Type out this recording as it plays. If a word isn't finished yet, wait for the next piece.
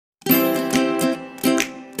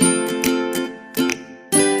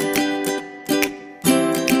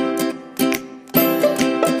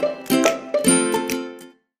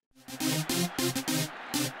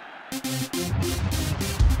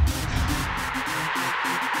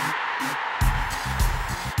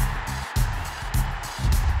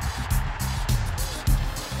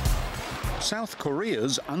South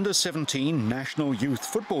Korea's under-17 national youth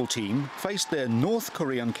football team faced their North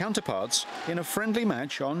Korean counterparts in a friendly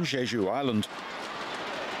match on Jeju Island.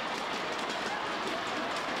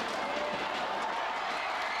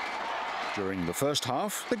 During the first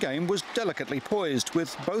half, the game was delicately poised,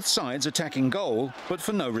 with both sides attacking goal, but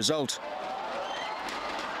for no result.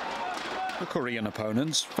 The Korean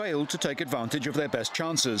opponents failed to take advantage of their best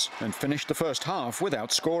chances and finished the first half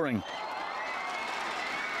without scoring.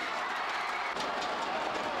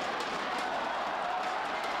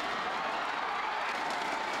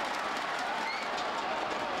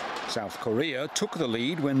 South Korea took the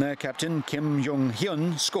lead when their captain Kim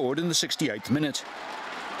Jong-hyun scored in the 68th minute.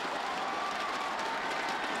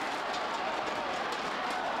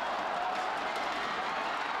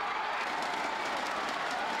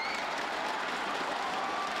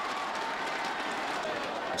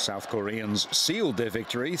 The South Koreans sealed their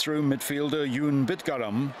victory through midfielder Yoon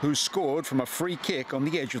Bitgaram, who scored from a free kick on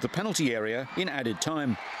the edge of the penalty area in added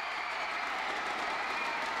time.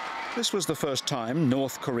 This was the first time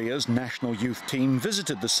North Korea's national youth team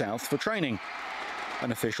visited the South for training.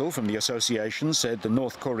 An official from the association said the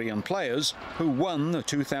North Korean players, who won the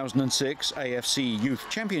 2006 AFC Youth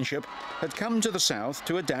Championship, had come to the South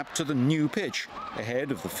to adapt to the new pitch ahead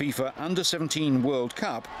of the FIFA Under-17 World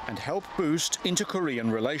Cup and help boost inter-Korean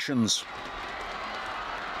relations.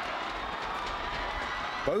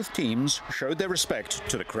 Both teams showed their respect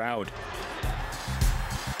to the crowd.